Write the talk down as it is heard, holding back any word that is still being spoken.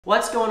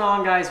What's going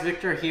on, guys?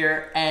 Victor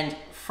here, and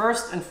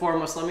first and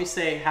foremost, let me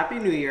say Happy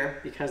New Year,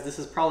 because this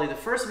is probably the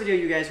first video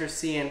you guys are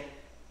seeing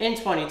in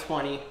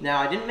 2020. Now,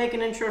 I didn't make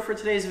an intro for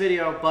today's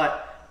video,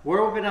 but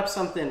we're whipping up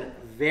something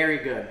very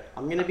good.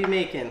 I'm gonna be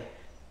making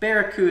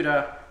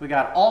barracuda. We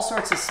got all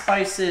sorts of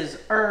spices,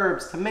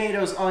 herbs,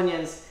 tomatoes,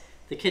 onions.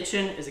 The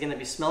kitchen is gonna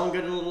be smelling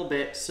good in a little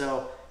bit,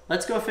 so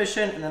let's go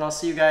fishing, and then I'll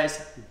see you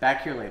guys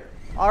back here later.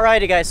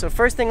 Alrighty, guys, so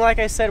first thing, like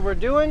I said, we're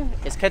doing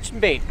is catching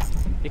bait.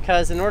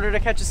 Because in order to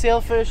catch a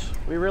sailfish,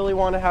 we really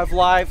want to have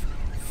live,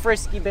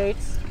 frisky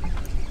baits.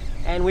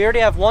 And we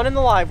already have one in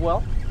the live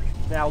well.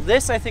 Now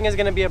this, I think, is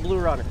going to be a blue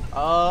runner.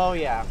 Oh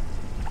yeah.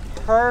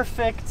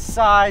 Perfect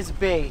size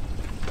bait.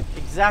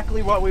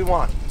 Exactly what we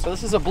want. So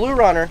this is a blue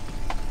runner.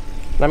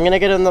 And I'm going to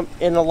get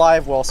in the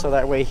live well so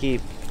that way he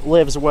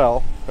lives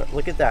well. But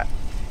look at that.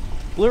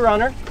 Blue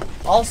runner.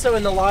 Also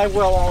in the live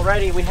well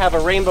already, we have a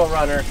rainbow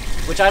runner,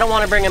 which I don't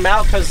want to bring them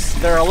out because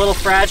they're a little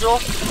fragile,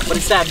 but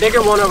it's that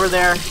bigger one over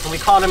there, and we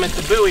caught him at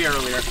the buoy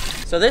earlier.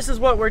 So this is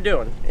what we're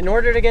doing. In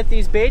order to get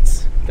these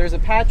baits, there's a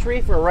patch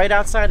reef. We're right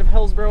outside of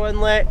Hillsborough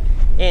Inlet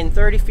in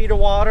 30 feet of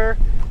water.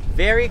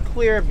 Very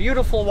clear,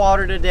 beautiful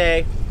water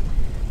today.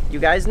 You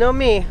guys know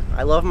me,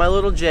 I love my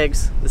little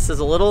jigs. This is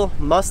a little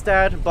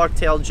Mustad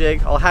bucktail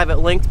jig. I'll have it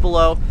linked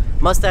below.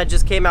 Mustad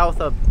just came out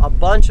with a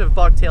bunch of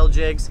bucktail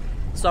jigs.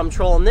 So I'm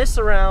trolling this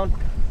around,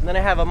 and then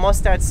I have a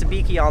Mustad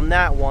sabiki on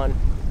that one.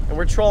 And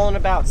we're trolling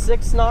about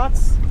 6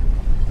 knots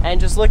and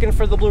just looking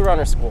for the blue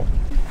runner school.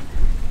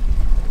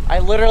 I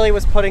literally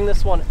was putting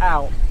this one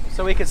out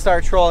so we could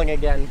start trolling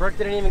again. Brooke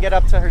didn't even get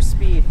up to her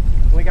speed,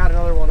 and we got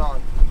another one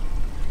on.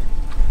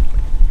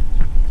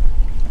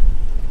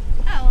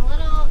 Oh, a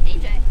little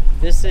AJ.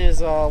 This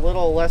is a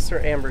little lesser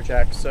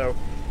amberjack, so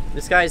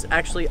this guy's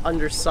actually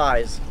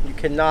undersized. You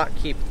cannot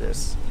keep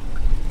this.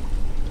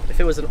 If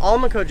it was an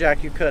Almaco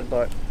jack, you could,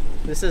 but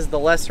this is the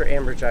lesser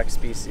amberjack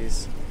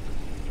species.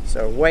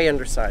 So way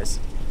undersized.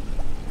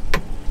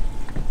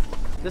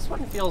 This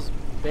one feels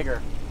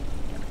bigger.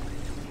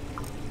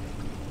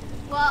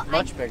 Well,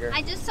 much bigger.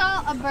 I just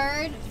saw a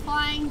bird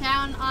flying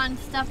down on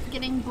stuff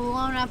getting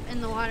blown up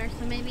in the water,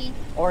 so maybe...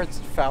 Or it's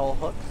foul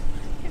hook.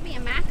 Could be a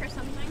mac or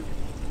something.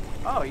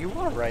 Oh, you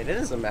were right. It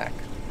is a mac.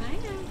 I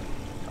know.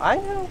 I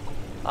know.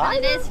 But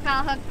it is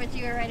foul hook, but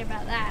you were right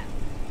about that.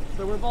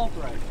 So we're both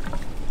right.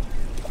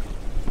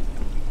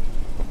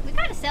 We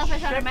got a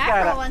sailfish on a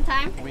mackerel one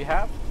time. We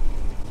have?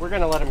 We're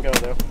gonna let him go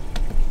though,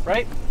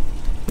 right?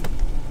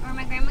 Or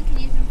my grandma can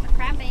use him for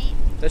crab bait.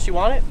 Does she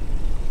want it?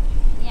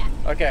 Yeah.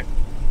 Okay.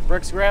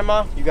 Brooke's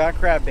grandma, you got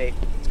crab bait.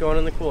 It's going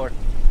in the cooler.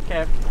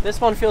 Okay.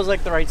 This one feels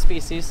like the right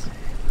species.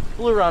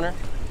 Blue runner.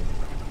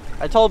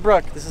 I told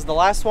Brooke this is the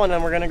last one,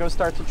 and we're gonna go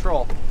start to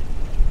troll.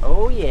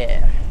 Oh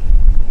yeah.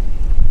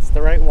 It's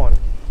the right one.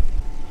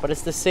 But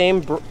it's the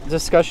same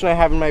discussion I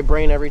have in my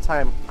brain every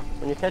time.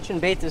 When you're catching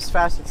bait this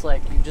fast, it's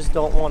like you just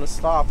don't want to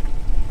stop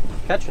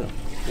catching them,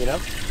 you know?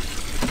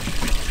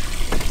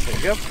 There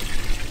you go.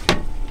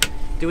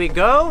 Do we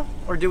go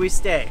or do we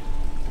stay?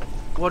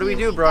 What do we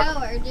do, Brooke? Do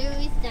we go or do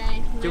we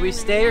stay? Do we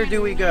stay or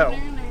do we go?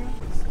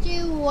 Let's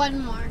do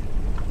one more.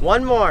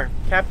 One more.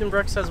 Captain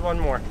Brooke says one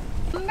more.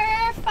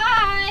 Number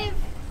 5.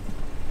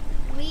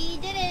 We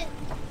did it.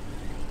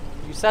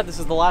 You said this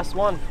is the last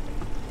one.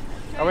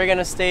 Are we going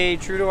to stay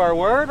true to our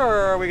word, or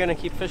are we going to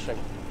keep fishing?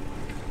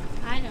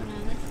 I don't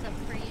know. This is a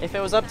free. If it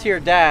was up to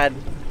your dad,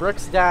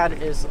 Brooke's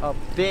dad is a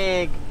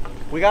big,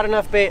 we got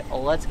enough bait,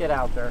 let's get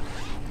out there.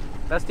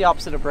 That's the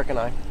opposite of Brooke and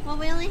I. Well,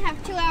 we only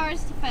have 2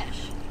 hours to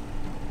fish.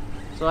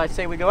 So I'd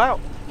say we go out.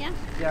 Yeah.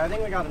 Yeah, I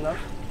think we got enough.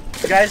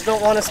 If you guys don't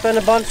want to spend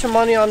a bunch of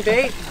money on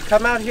bait,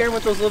 come out here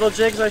with those little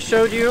jigs I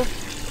showed you.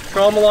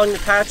 Throw them along the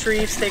patch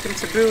reefs, take them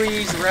to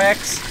buoys,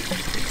 wrecks,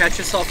 and catch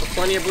yourself with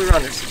plenty of blue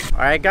runners. All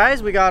right,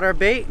 guys, we got our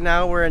bait.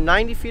 Now we're in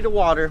 90 feet of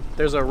water.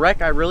 There's a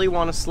wreck I really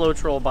want to slow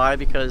troll by,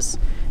 because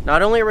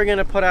not only are we going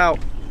to put out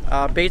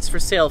baits for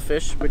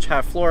sailfish, which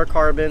have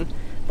fluorocarbon,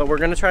 but we're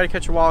going to try to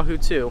catch a wahoo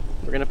too.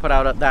 We're going to put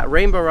out that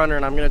rainbow runner,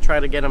 and I'm going to try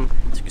to get him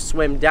to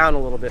swim down a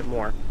little bit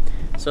more.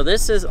 So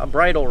this is a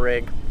bridle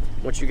rig,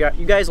 which you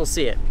guys will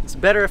see it. It's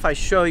better if I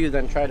show you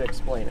than try to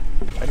explain it.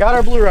 I got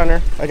our blue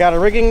runner. I got a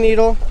rigging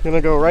needle. I'm going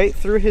to go right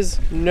through his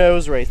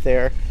nose right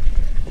there.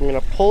 I'm going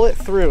to pull it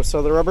through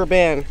so the rubber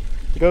band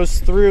goes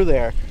through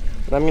there.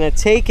 And I'm going to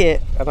take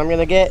it, and I'm going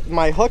to get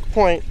my hook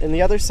point in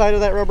the other side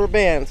of that rubber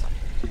band,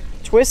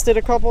 twist it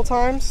a couple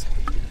times,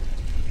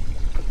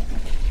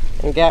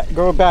 and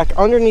go back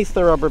underneath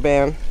the rubber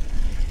band.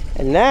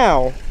 And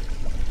now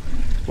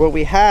what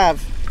we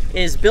have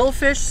is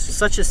billfish,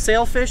 such as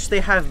sailfish. They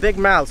have big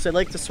mouths. They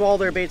like to swallow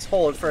their baits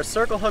whole. And for a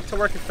circle hook to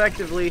work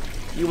effectively,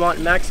 you want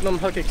maximum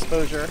hook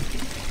exposure.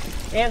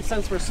 And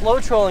since we're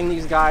slow trolling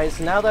these guys,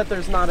 now that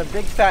there's not a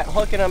big fat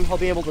hook in him, he'll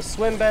be able to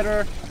swim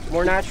better,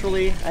 more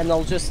naturally, and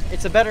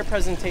it's a better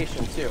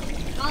presentation too.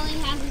 All he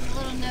has is a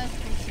little nose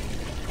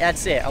piercing.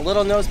 That's it. A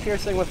little nose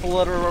piercing with a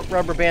little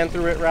rubber band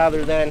through it,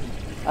 rather than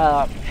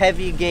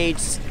heavy gauge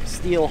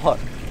steel hook.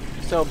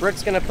 So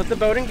Brooke's gonna put the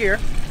boat in gear.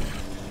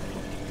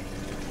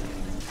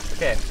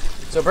 Okay,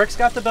 So Brick's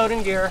got the boat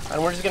in gear,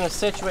 and we're just gonna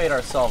situate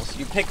ourselves.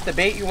 You pick the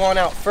bait you want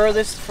out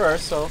furthest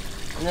first, so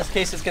in this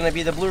case it's gonna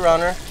be the Blue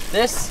Runner.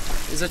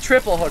 This is a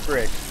triple hook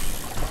rig.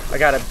 I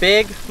got a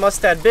big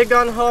Mustad Big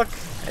Gun hook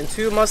and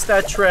 2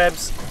 Mustad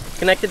Trebs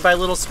connected by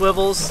little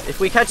swivels. If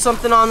we catch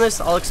something on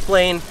this, I'll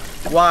explain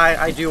why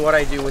I do what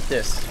I do with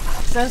this.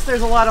 Since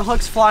there's a lot of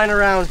hooks flying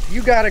around,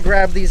 you gotta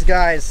grab these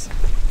guys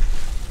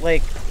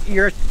like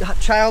your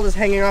child is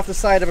hanging off the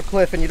side of a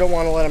cliff and you don't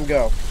want to let him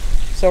go.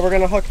 So we're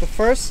gonna hook the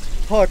first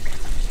hook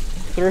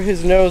through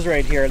his nose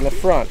right here in the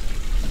front.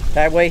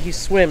 That way he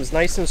swims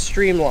nice and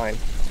streamlined,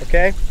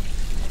 okay?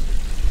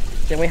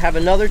 Then we have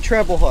another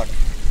treble hook.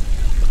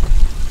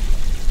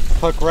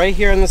 Hook right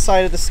here on the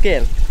side of the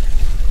skin.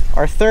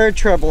 Our third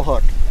treble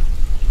hook.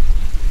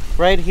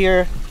 Right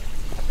here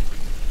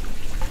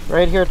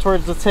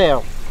towards the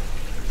tail.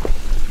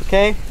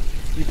 Okay?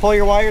 You pull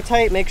your wire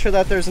tight, make sure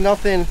that there's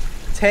nothing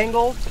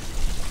tangled.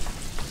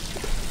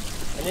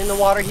 And in the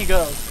water he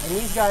goes. And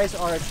these guys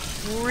are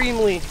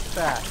extremely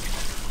fast.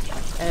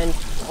 And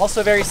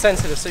also very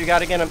sensitive, so you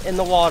gotta get them in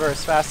the water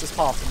as fast as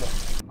possible.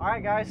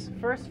 Alright guys,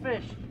 first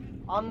fish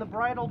on the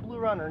bridal Blue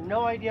Runner.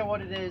 No idea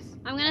what it is.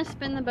 I'm gonna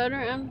spin the boat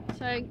around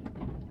so I...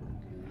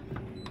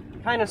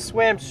 Kind of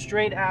swam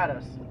straight at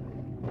us.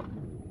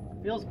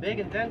 Feels big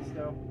and dense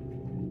though.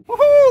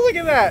 Woohoo! Look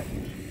at that!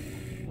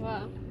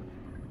 Wow.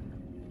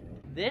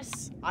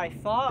 This I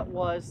thought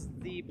was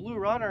the Blue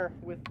Runner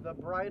with the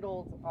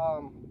bridal,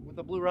 with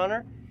the Blue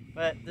Runner,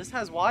 but this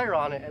has wire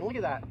on it, and look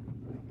at that.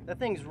 That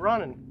thing's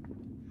running.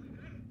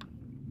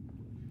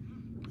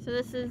 So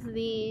this is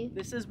the...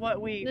 This is what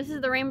we... This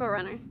is the Rainbow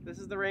Runner. This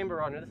is the Rainbow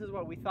Runner. This is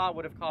what we thought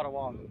would have caught a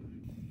wahoo.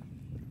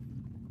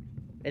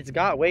 It's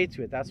got weight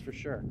to it, that's for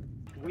sure.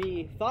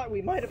 We thought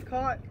we might have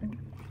caught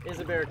is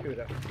a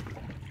Barracuda,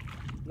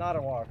 not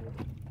a wahoo.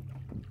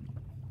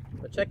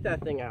 But check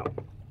that thing out.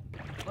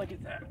 Look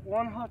at that,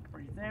 one hook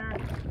right there.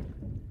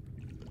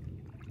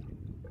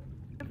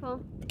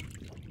 Careful.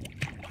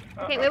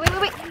 Okay, wait. Now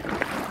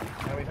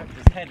we hooked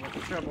his head with the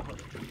treble hook.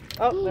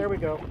 Oh, there we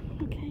go.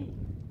 Okay.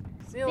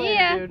 See you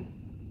later, dude.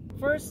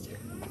 First,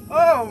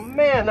 oh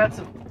man, that's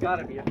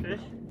gotta be a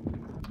fish.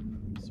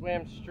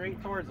 Swam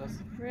straight towards us.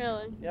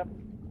 Really? Yep.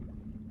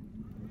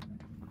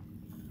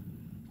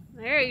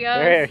 There he goes.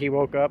 There, he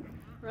woke up.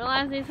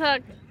 Realize he's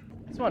hooked.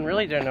 This one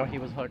really didn't know he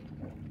was hooked.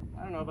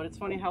 I don't know, but it's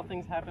funny how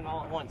things happen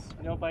all at once.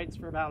 No bites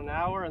for about an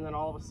hour, and then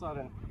all of a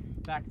sudden,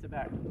 back to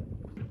back.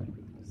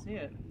 See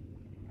it?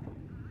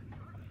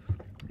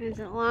 Is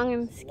it long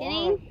and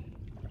skinny? Long.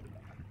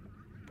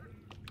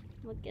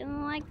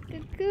 Looking like a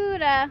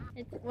Cuda.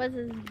 It was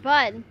his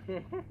bud.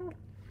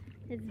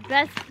 His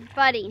best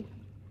buddy.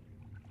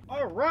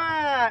 All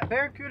right,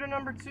 Barracuda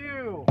number 2.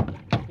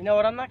 You know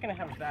what? I'm not gonna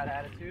have a bad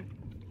attitude.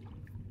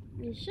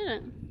 You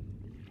shouldn't.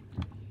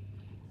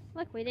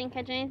 Look, we didn't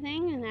catch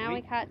anything, and now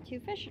we caught 2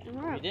 fish in a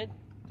row. We did.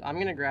 I'm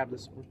gonna grab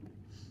this one.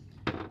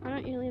 Why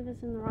don't you leave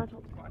this in the rod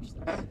holder? Watch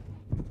this.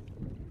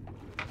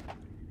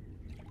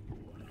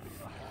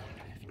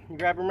 You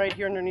grab him right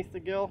here underneath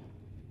the gill.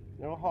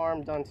 No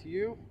harm done to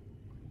you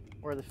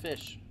or the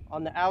fish.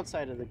 On the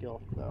outside of the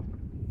gill, though,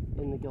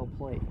 in the gill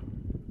plate.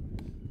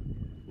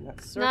 And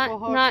that circle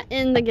hook. Not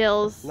in the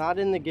gills. Not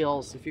in the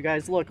gills. If you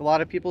guys look, a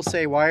lot of people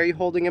say, why are you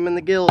holding him in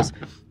the gills?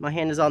 My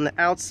hand is on the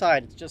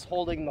outside. It's just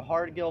holding the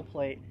hard gill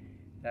plate.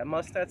 That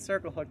Mustad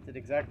circle hook did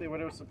exactly what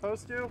it was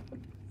supposed to.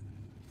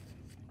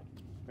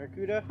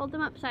 Barracuda. Hold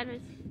them up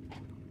sideways.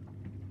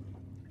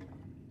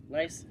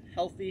 Nice,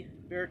 healthy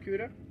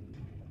Barracuda.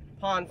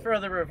 Upon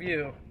further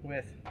review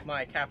with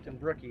my Captain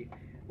Brookie,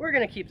 we're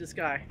gonna keep this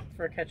guy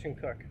for a catch and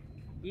cook.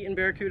 Eaten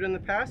Barracuda in the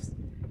past,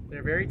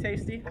 they're very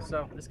tasty,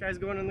 so this guy's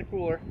going in the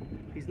cooler.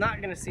 He's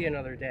not gonna see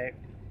another day,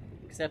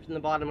 except in the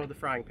bottom of the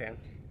frying pan.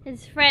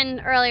 His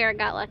friend earlier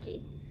got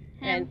lucky.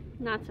 And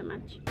not so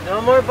much.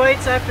 No more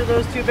bites after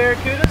those 2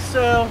 Barracudas,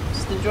 so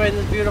just enjoying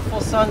this beautiful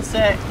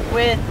sunset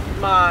with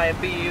my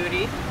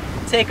beauty.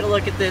 Take a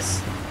look at this.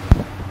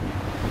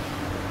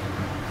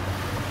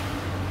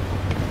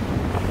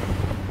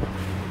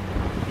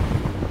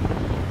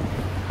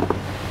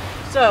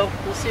 So,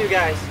 we'll see you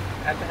guys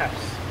at the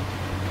house.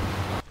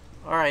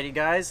 Alrighty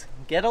guys,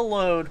 get a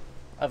load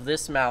of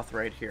this mouth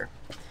right here.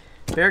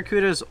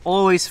 Barracudas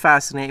always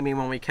fascinate me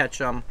when we catch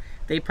them.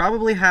 They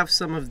probably have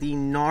some of the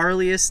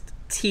gnarliest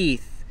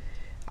teeth.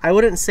 I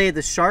wouldn't say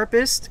the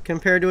sharpest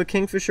compared to a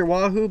kingfisher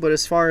wahoo, but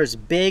as far as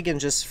big and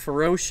just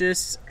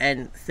ferocious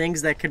and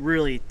things that could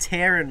really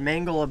tear and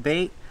mangle a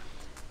bait,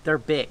 they're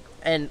big.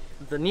 And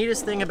the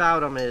neatest thing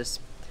about them is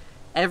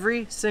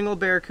every single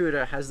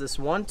Barracuda has this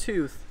one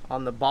tooth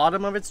on the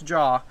bottom of its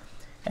jaw,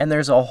 and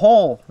there's a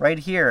hole right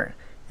here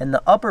in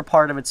the upper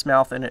part of its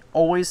mouth, and it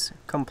always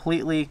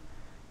completely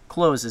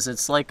closes.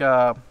 It's like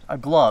a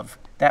glove.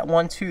 That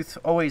one tooth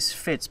always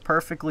fits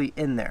perfectly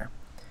in there.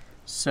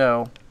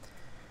 So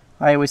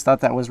I always thought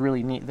that was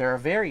really neat. They're a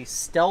very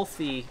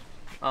stealthy,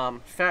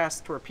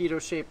 fast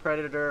torpedo-shaped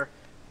predator,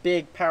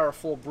 big,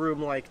 powerful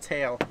broom-like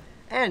tail.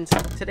 And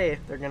today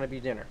they're gonna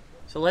be dinner.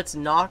 So let's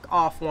knock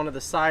off one of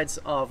the sides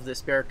of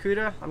this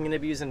Barracuda. I'm going to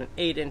be using an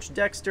 8-inch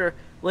Dexter,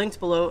 linked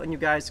below, and you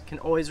guys can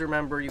always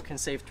remember you can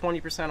save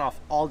 20% off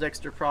all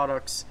Dexter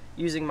products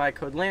using my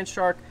code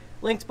Landshark,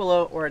 linked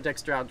below, or at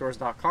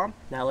dexteroutdoors.com.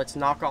 Now let's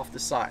knock off the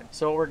side.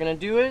 So what we're going to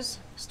do is,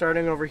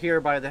 starting over here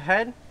by the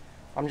head,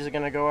 I'm just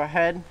going to go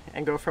ahead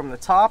and go from the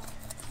top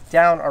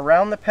down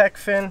around the pec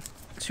fin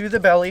to the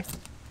belly.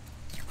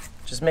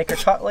 Just make a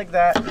cut like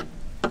that.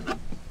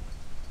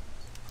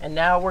 And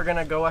now we're going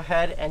to go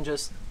ahead and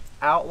just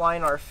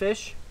outline our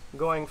fish,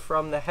 going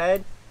from the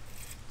head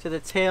to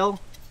the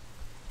tail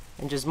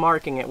and just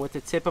marking it with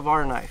the tip of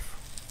our knife.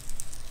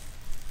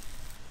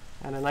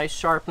 And a nice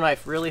sharp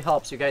knife really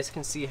helps. You guys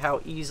can see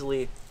how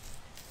easily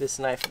this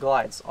knife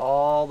glides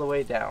all the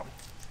way down.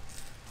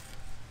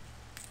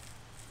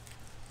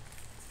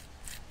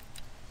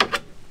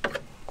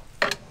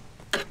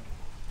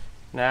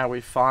 Now we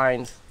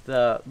find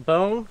the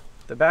bone,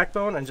 the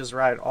backbone, and just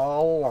ride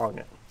all along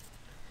it.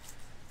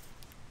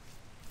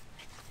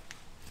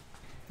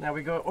 Now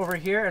we go over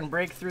here and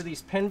break through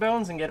these pin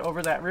bones and get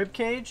over that rib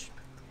cage.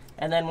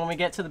 And then when we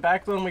get to the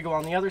backbone, we go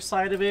on the other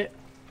side of it,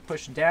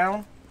 push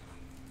down.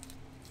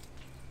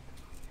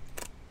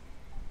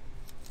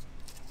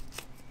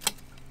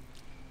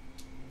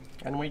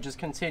 And we just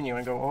continue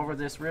and go over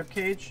this rib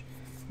cage,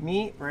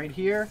 meat right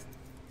here.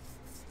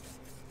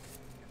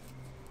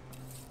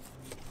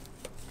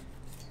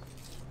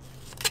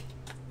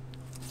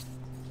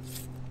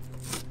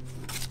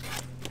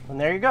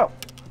 And there you go.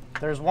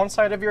 There's one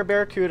side of your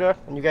Barracuda,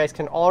 and you guys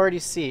can already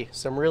see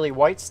some really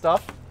white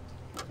stuff.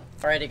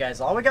 Alrighty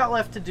guys, all we got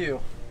left to do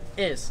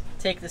is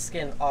take the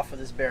skin off of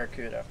this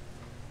Barracuda.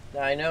 Now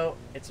I know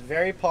it's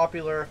very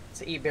popular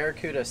to eat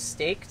Barracuda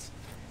staked,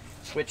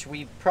 which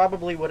we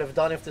probably would have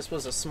done if this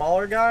was a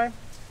smaller guy,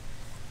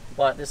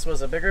 but this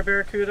was a bigger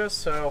Barracuda,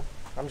 so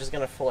I'm just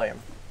gonna fillet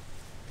him.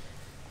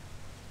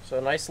 So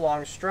nice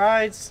long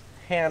strides,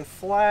 hand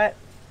flat,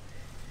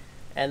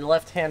 and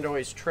left hand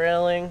always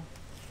trailing.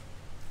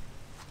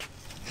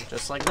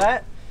 Just like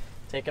that.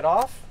 Take it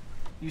off.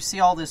 You see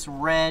all this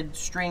red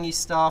stringy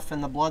stuff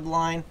and the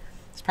bloodline.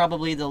 It's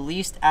probably the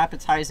least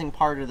appetizing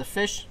part of the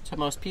fish to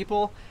most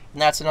people,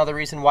 and that's another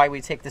reason why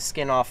we take the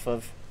skin off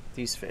of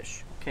these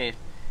fish. Okay,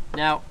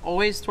 now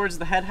always towards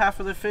the head half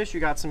of the fish, you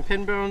got some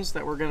pin bones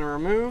that we're going to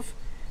remove,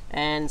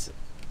 and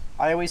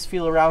I always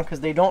feel around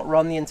because they don't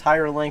run the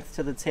entire length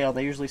to the tail.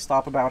 They usually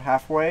stop about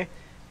halfway.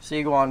 So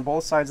you go on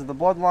both sides of the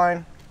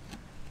bloodline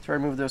to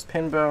remove those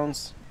pin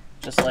bones,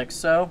 just like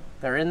so.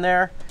 They're in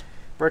there.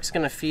 Brooke's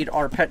gonna feed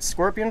our pet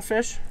scorpion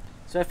fish.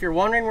 So if you're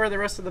wondering where the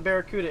rest of the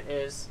Barracuda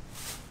is,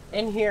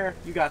 in here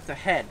you got the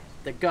head,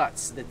 the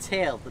guts, the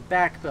tail, the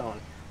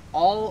backbone,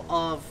 all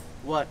of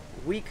what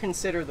we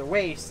consider the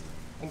waste.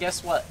 And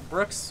guess what?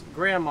 Brooke's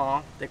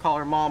grandma, they call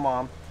her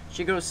Mom,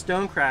 she goes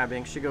stone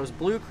crabbing, she goes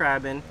blue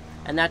crabbing,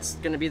 and that's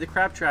gonna be the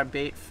crab trap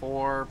bait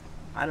for,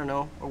 I don't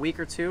know, a week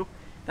or two.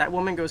 That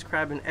woman goes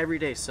crabbing every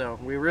day, so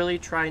we really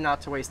try not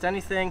to waste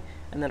anything.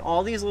 And then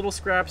all these little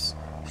scraps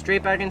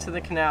straight back into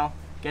the canal,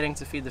 getting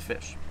to feed the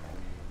fish.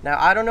 Now,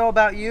 I don't know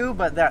about you,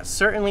 but that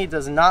certainly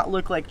does not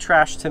look like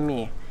trash to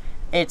me.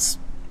 It's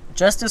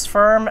just as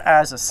firm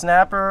as a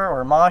snapper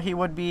or mahi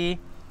would be.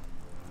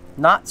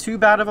 Not too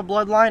bad of a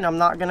bloodline. I'm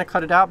not gonna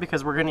cut it out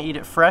because we're gonna eat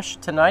it fresh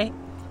tonight.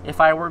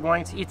 If I were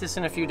going to eat this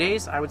in a few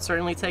days, I would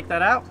certainly take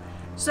that out.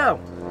 So,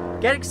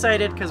 get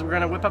excited because we're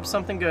gonna whip up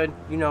something good.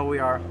 You know we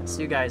are.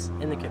 See you guys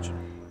in the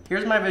kitchen.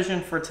 Here's my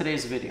vision for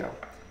today's video.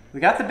 We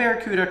got the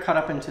Barracuda cut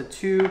up into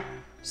two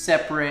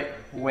separate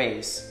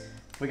ways.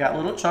 We got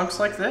little chunks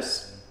like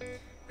this,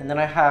 and then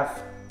I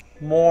have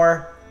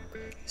more,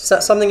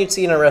 something you'd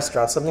see in a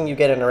restaurant, something you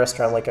get in a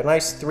restaurant, like a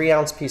nice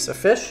 3-ounce piece of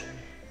fish.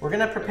 We're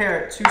gonna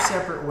prepare it two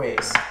separate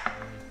ways.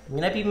 I'm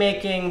gonna be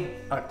making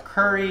a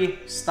curry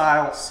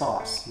style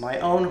sauce, my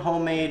own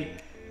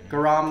homemade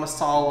Garam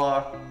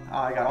Masala.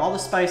 I got all the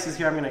spices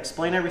here. I'm gonna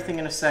explain everything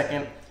in a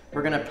second.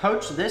 We're gonna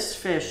poach this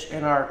fish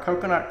in our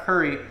coconut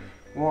curry.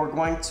 We're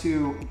going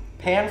to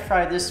pan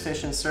fry this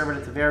fish and serve it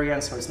at the very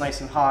end so it's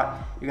nice and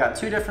hot. You got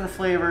two different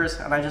flavors,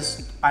 and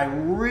I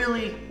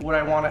really, what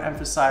I want to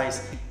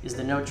emphasize is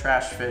the no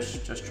trash fish,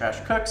 just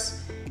trash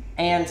cooks.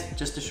 And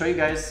just to show you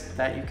guys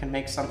that you can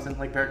make something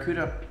like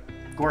Barracuda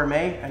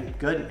gourmet and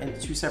good in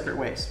two separate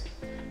ways.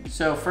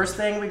 So first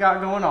thing we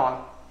got going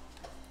on,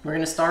 we're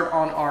gonna start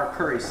on our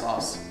curry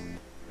sauce.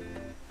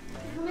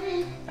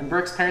 And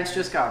Brooke's parents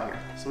just got here,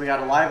 so we got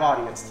a live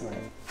audience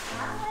tonight.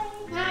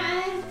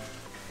 Hi.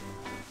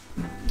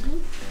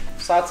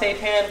 Saute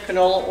pan,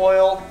 canola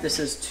oil. This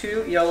is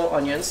 2 yellow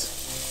onions.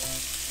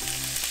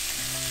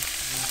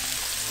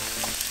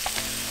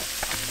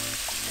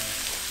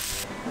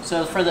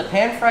 So for the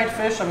pan fried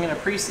fish, I'm gonna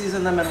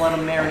pre-season them and let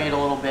them marinate a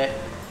little bit.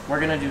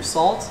 We're gonna do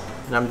salt,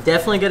 and I'm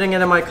definitely getting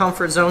into my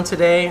comfort zone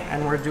today,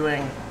 and we're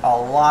doing a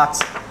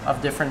lot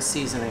of different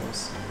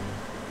seasonings.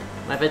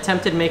 I've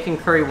attempted making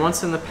curry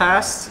once in the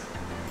past,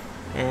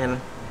 and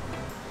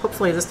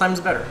hopefully this time's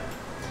better.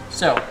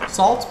 So,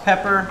 salt,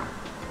 pepper,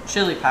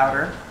 chili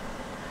powder.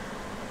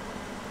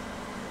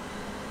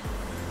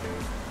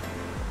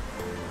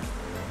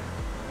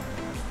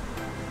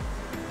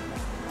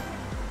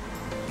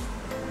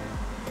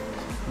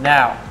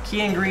 Now,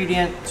 key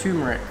ingredient,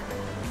 turmeric.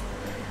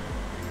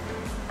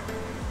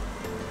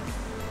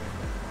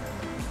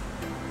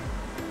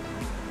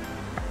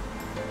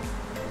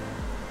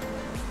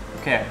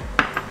 Okay,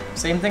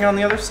 same thing on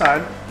the other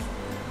side.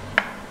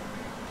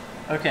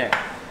 Okay,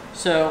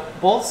 so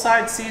both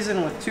sides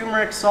seasoned with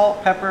turmeric,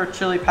 salt, pepper,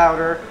 chili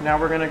powder. Now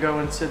we're gonna go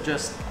into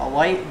just a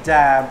light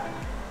dab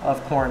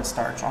of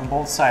cornstarch on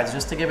both sides,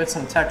 just to give it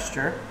some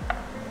texture.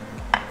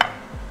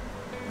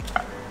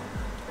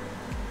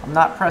 I'm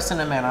not pressing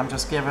them in, I'm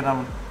just giving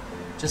them,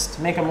 just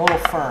to make them a little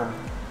firm.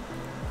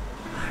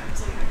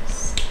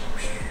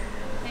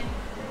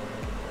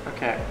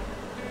 Okay.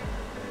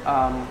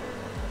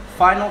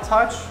 Final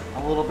touch,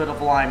 a little bit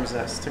of lime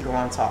zest to go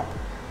on top.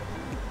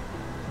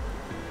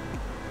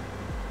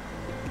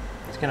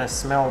 It's gonna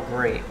smell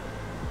great.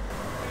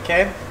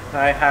 Okay,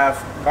 I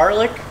have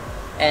garlic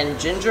and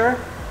ginger.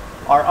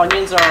 Our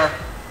onions are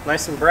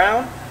nice and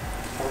brown.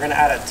 We're gonna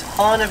add a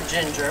ton of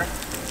ginger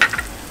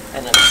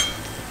and a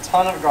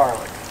ton of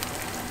garlic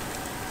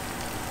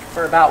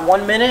for about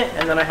 1 minute,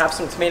 and then I have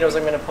some tomatoes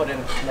I'm gonna put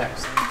in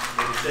next.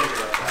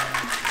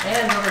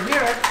 And over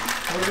here,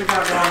 what do we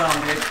got going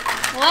on, babe?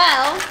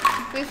 Well,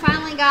 we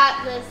finally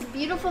got this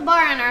beautiful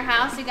bar in our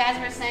house. You guys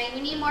were saying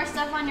you need more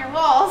stuff on your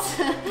walls.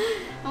 And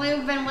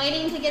we've been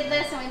waiting to get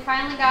this, and we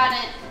finally got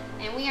it.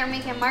 And we are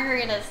making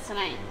margaritas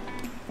tonight.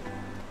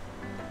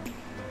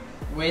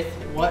 With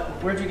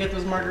what? Where'd you get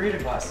those margarita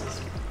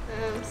glasses?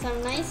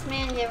 Some nice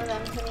man gave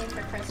them to me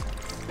for Christmas.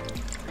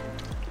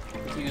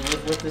 Do you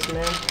live with this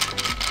man?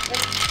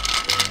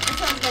 This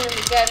one's gonna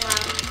be good,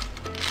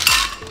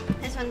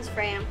 Mom. This one's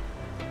for you.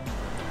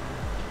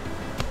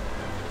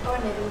 Oh,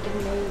 and maybe we can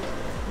make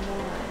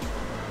more.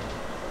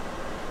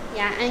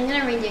 Yeah, I'm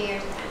gonna redo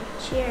yours again.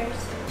 Cheers.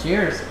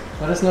 Cheers.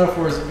 Let us know if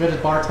we're as good as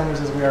bartenders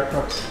as we are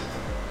cooks.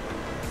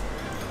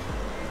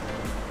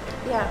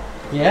 Yeah.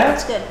 Yeah?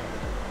 That's good.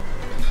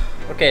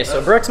 Okay,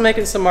 so Brooke's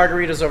making some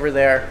margaritas over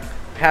there.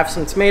 Have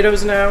some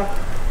tomatoes now.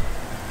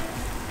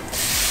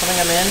 Putting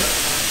them in.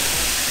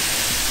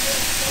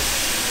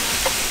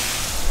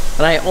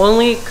 And I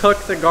only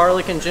cook the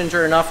garlic and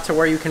ginger enough to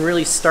where you can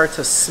really start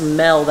to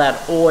smell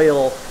that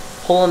oil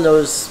pulling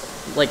those,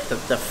 like the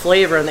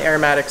flavor and the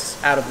aromatics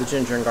out of the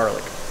ginger and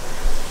garlic.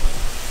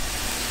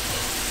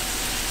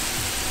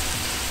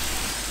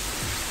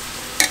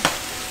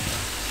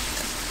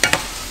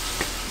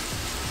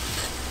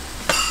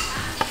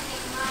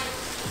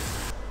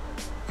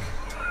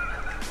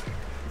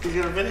 He's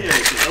gonna video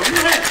you. Over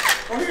your head.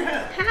 Over your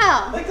head.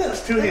 How? Like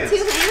this. Two hands. 2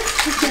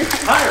 hands?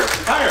 Higher.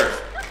 Higher.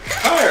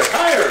 Higher.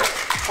 Higher.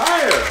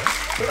 Higher.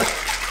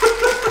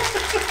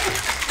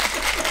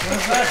 What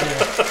does that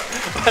do?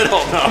 I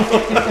don't know.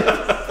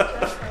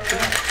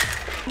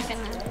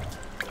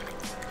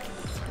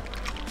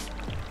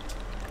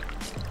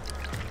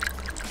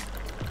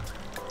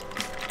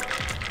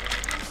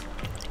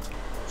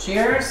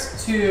 Cheers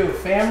to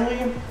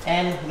family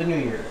and the new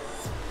year.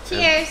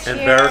 Cheers. And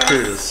cheers.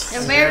 barracudas.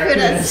 And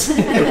barracudas.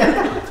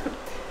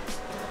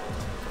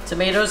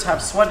 Tomatoes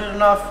have sweated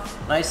enough,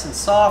 nice and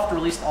soft,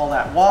 released all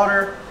that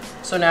water.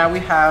 So now we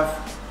have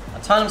a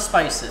ton of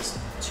spices.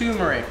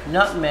 Turmeric,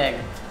 nutmeg,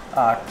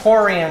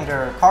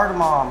 coriander,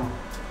 cardamom,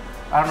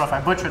 I don't know if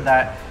I butchered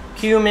that,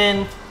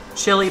 cumin,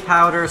 chili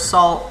powder,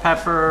 salt,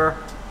 pepper.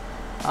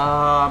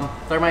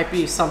 There might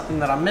be something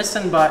that I'm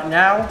missing, but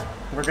now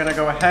we're gonna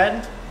go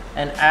ahead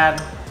and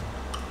add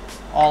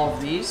all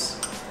of these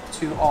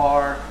to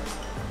our,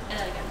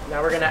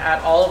 now we're gonna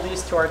add all of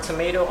these to our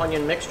tomato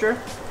onion mixture.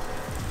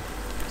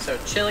 So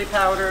chili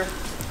powder,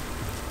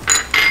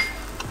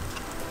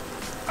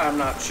 I'm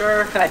not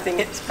sure, I think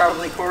it's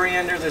probably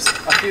coriander. There's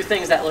a few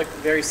things that look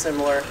very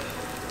similar.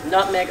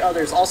 Nutmeg,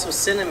 there's also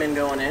cinnamon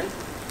going in.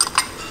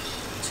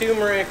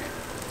 Turmeric.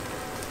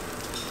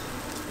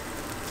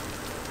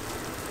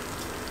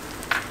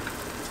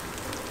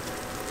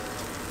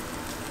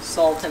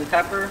 Salt and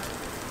pepper.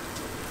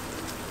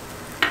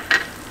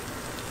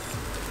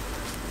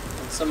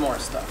 And some more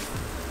stuff.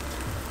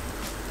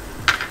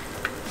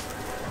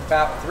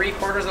 About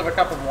 3/4 of a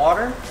cup of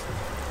water.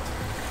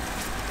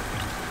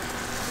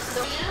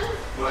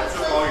 Well, I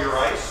took all your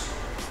ice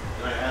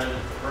and I added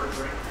it to her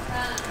drink,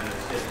 and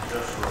it's getting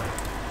just right.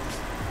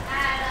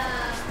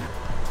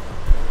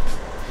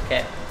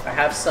 Okay, I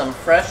have some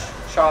fresh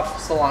chopped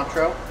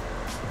cilantro.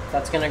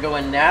 That's gonna go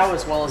in now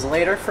as well as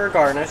later for a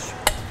garnish.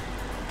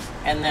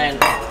 And then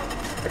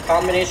the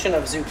combination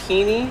of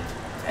zucchini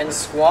and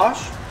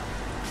squash,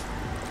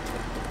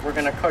 we're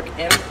gonna cook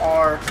in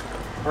our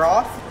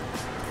broth.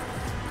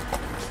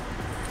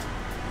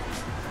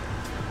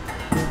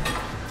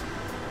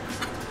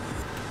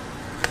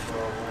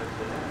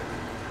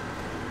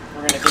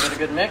 We're gonna give it a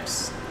good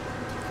mix.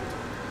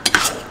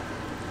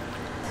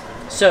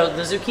 So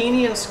the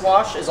zucchini and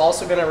squash is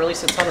also gonna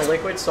release a ton of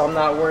liquid, so I'm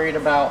not worried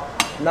about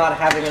not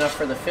having enough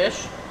for the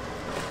fish.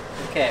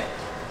 Okay,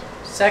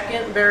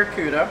 second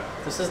barracuda.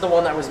 This is the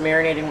one that was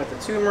marinating with the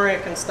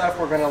turmeric and stuff.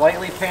 We're gonna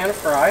lightly pan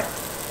fry.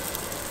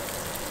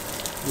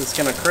 It's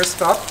gonna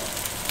crisp up.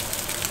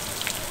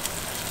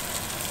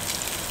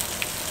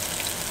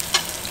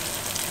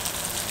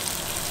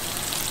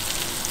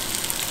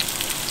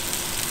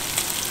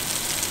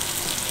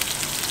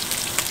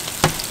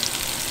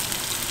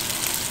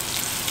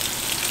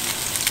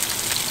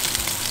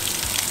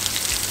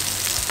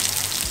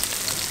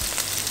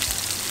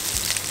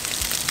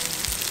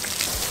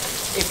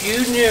 If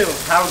you knew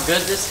how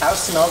good this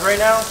house smelled right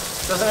now,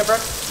 doesn't it,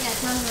 Brooke? Yeah, it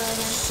smells really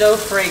good. So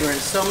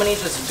fragrant, so many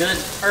just good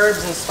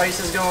herbs and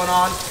spices going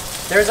on.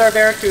 There's our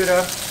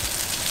Barracuda.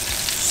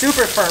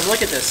 Super firm,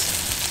 look at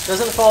this.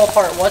 Doesn't fall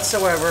apart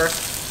whatsoever.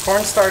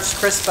 Cornstarch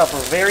crisped up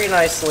very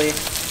nicely.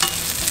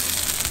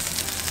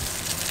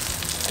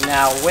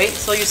 Now wait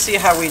till you see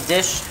how we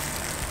dish.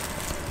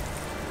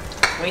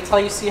 Wait till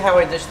you see how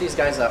I dish these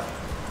guys up.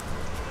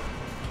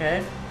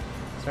 Okay,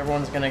 so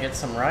everyone's gonna get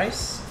some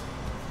rice.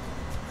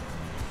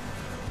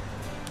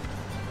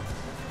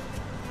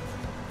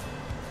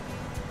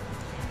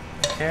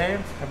 Okay,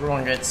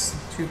 everyone gets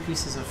 2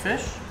 pieces of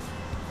fish.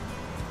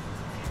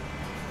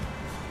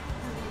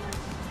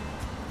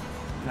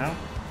 No?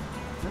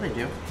 Really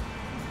do?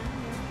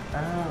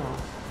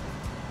 Oh.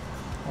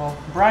 Well,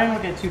 Brian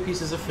will get 2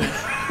 pieces of fish.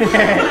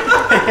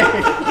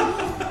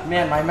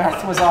 Man, my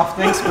math was off.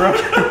 Thanks,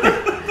 Brooke.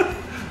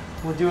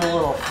 We'll do a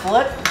little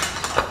flip.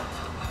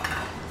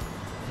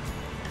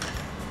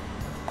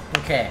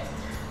 Okay,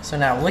 so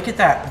now look at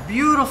that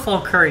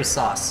beautiful curry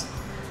sauce.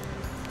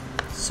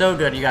 So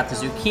good. You got the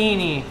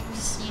zucchini.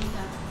 Steamed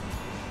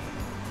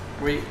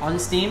up. Wait,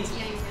 unsteamed?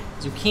 Yeah, you're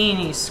good.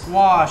 Zucchini,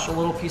 squash, a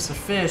little piece of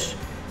fish.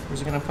 We're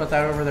just gonna put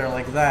that over there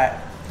like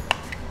that.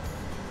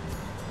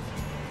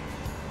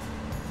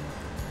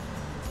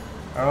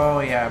 Oh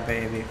yeah,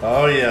 baby.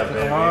 Oh yeah,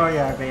 baby. Oh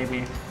yeah,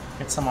 baby.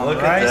 Get some on Look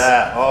the rice. at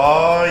that.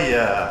 Oh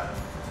yeah.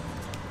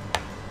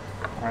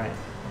 All right,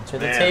 to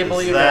the Man, table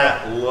does you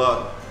that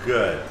look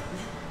good.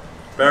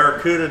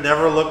 Barracuda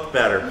never looked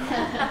better.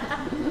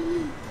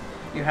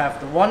 You have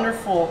the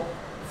wonderful,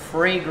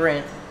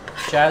 fragrant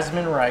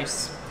jasmine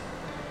rice.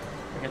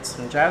 We get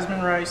some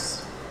jasmine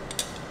rice.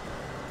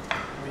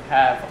 We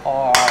have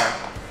our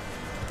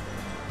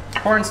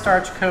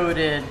cornstarch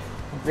coated,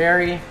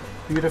 very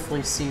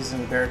beautifully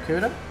seasoned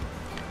Barracuda.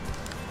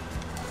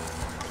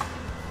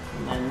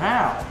 And then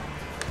now,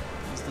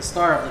 as the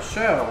star of the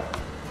show,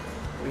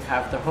 we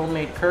have the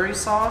homemade curry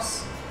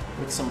sauce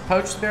with some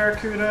poached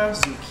Barracuda,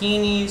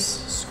 zucchinis,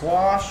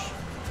 squash.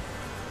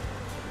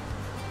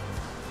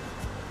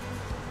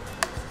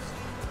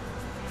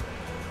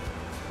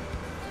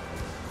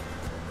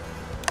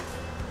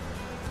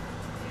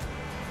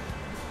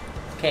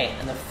 Okay,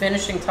 and the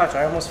finishing touch,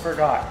 I almost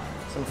forgot.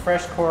 Some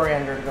fresh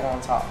coriander to go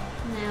on top.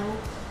 No.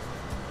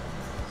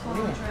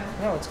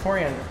 Cilantro. No, it's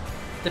coriander.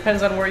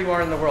 Depends on where you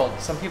are in the world.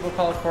 Some people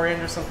call it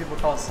coriander, some people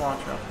call it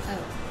cilantro. Oh.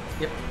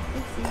 Yep.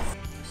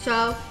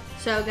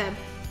 So good.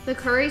 The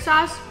curry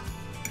sauce,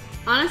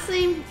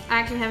 honestly, I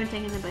actually haven't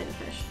taken a bite of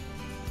fish.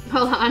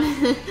 Hold on.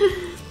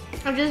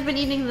 I've just been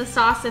eating the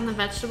sauce and the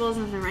vegetables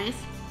and the rice.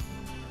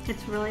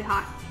 It's really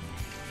hot.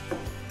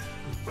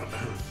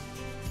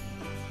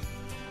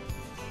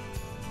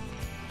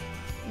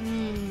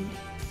 Mmm.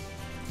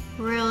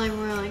 Really,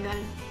 really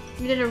good.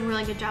 You did a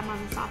really good job on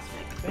the sauce,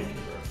 Vic. Thank you,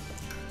 bro.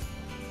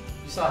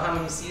 You saw how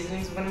many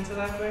seasonings went into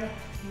that way?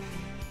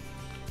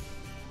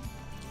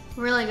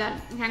 Really good.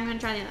 Okay, I'm gonna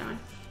try the other one.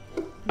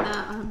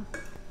 The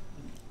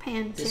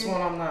pan This seared.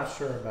 one I'm not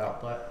sure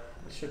about, but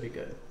it should be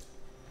good.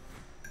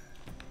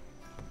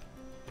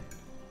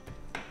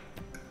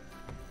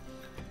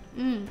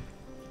 Mmm.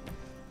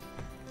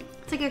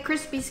 It's like a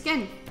crispy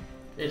skin.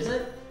 Is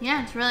it?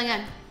 Yeah, it's really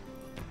good.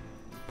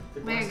 The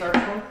Very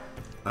cornstarch one?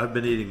 I've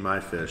been eating my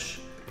fish,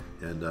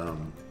 and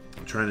I'm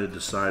trying to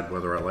decide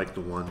whether I like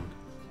the one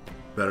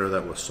better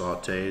that was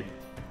sauteed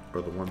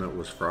or the one that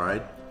was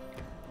fried.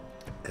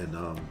 And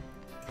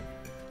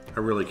I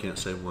really can't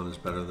say one is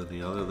better than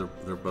the other.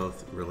 They're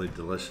both really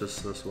delicious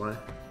this way.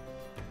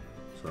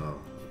 So,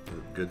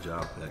 good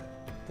job, Vic.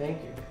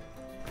 Thank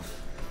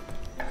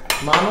you.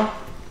 Mama?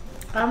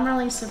 I'm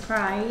really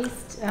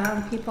surprised.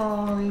 People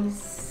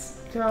always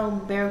throw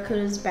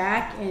Barracudas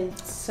back.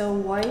 It's so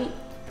white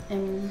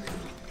and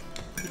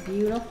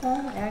beautiful,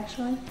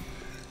 actually.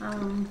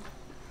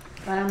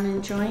 But I'm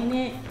enjoying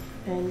it.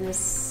 And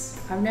this,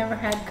 I've never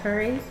had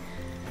curry.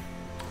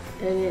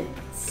 And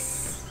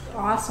it's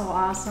also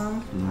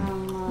awesome.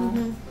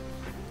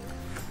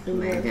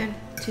 Very good.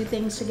 Two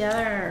things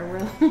together are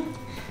really,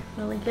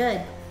 really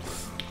good.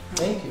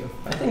 Thank you.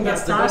 I think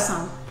that's the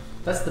awesome. best.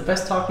 That's the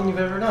best talking you've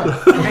ever done.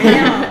 I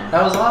know.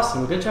 That was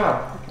awesome. Good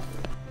job.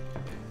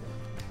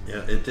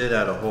 Yeah, it did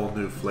add a whole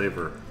new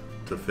flavor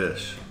to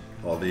fish.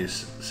 All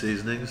these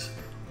seasonings.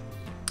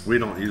 We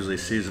don't usually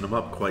season them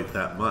up quite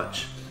that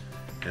much.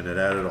 And it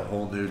added a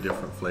whole new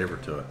different flavor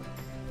to it.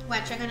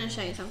 Watch, I'm gonna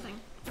show you something.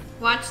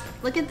 Watch,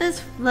 look at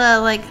this, the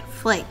like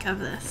flake of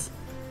this.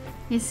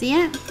 You see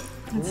it?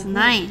 It's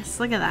nice.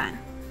 Look at that.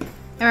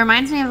 It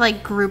reminds me of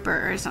like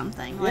grouper or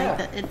something. Yeah.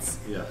 Like it's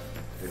Yeah.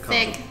 It comes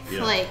thick with-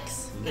 yeah.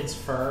 flakes. It's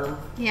firm,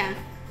 Yeah.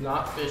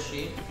 not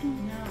fishy.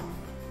 No.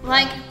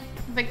 Like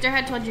Victor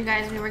had told you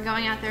guys, we were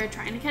going out there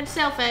trying to catch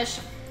sailfish,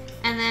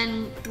 and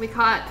then we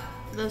caught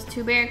those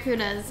 2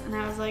 barracudas, and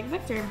I was like,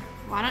 Victor,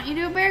 why don't you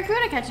do a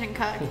barracuda catch and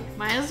cook?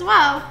 Might as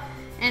well.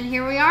 And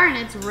here we are, and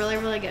it's really,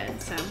 really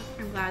good. So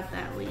I'm glad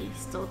that we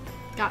still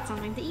got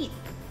something to eat.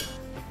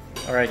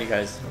 All right, you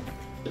guys.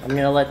 I'm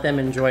gonna let them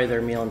enjoy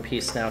their meal in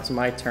peace now. It's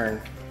my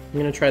turn. I'm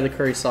gonna try the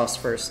curry sauce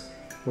first.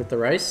 with the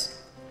rice.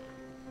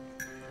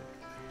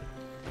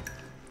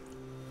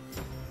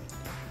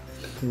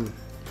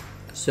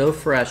 So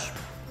fresh.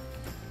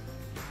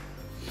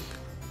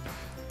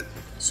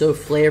 So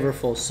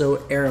flavorful,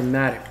 so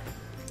aromatic.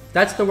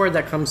 That's the word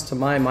that comes to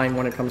my mind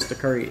when it comes to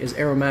curry, is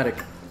aromatic.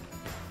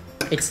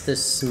 It's the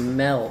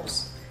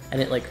smells,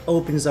 and it like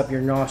opens up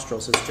your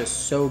nostrils. It's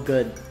just so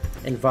good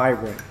and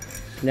vibrant.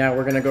 Now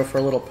we're gonna go for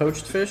a little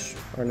poached fish,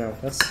 or no,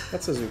 that's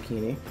a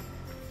zucchini.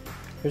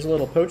 Here's a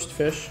little poached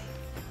fish,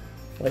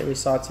 lightly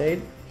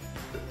sauteed.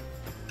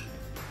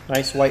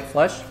 Nice white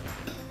flesh.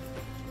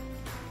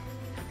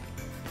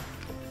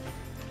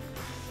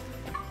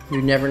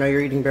 You never know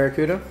you're eating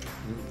barracuda.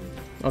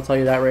 I'll tell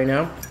you that right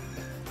now.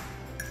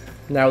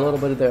 Now a little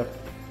bit of the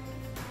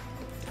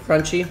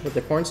crunchy with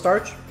the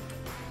cornstarch.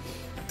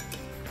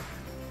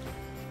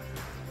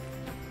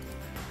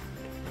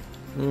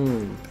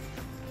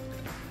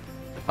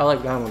 I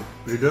like that one.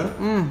 You do?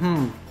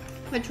 Mm-hmm.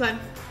 Which one?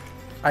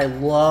 I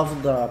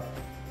love the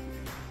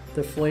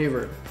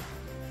flavor.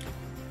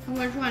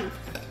 Which one?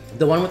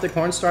 The one with the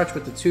cornstarch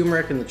with the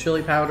turmeric and the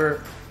chili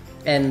powder,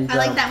 and I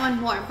like that one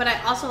more, but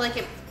I also like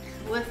it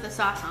with the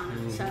sauce on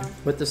it. So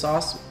with the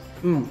sauce.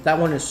 That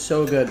one is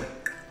so good.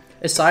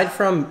 Aside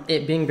from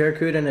it being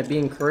barracuda and it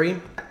being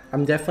curry,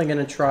 I'm definitely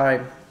gonna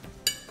try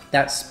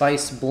that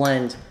spice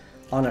blend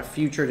on a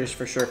future dish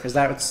for sure, because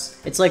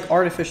it's like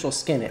artificial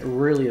skin. It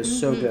really is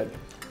so good.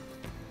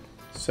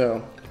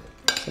 So,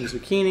 some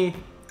zucchini.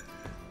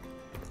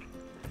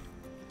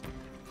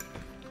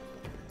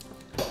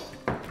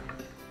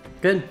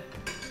 Good.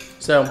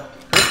 So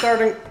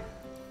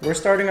we're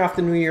starting off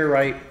the new year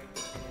right,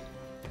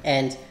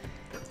 and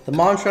the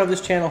mantra of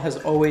this channel has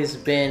always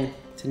been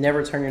to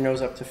never turn your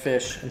nose up to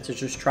fish and to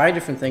just try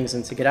different things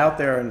and to get out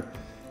there, and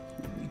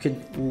you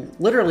could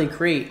literally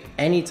create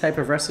any type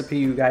of recipe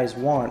you guys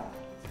want.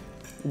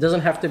 It doesn't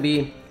have to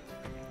be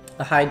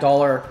a high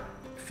dollar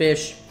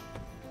fish.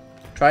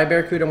 Try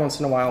barracuda once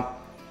in a while.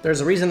 There's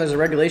a reason there's a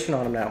regulation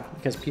on them now,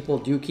 because people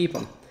do keep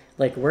them.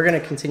 Like, we're gonna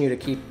continue to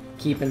keep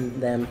keeping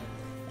them,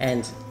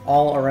 and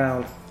all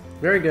around,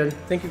 very good.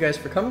 Thank you guys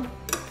for coming.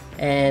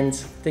 And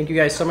thank you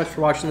guys so much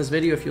for watching this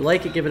video. If you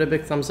like it, give it a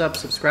big thumbs up.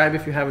 Subscribe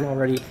if you haven't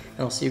already. And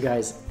I'll see you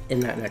guys in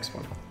that next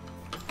one.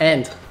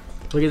 And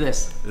look at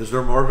this. Is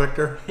there more,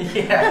 Victor?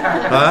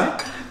 Yeah.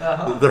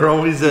 Huh? There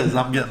always is.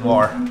 I'm getting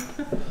more.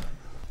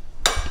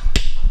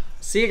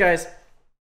 See you guys.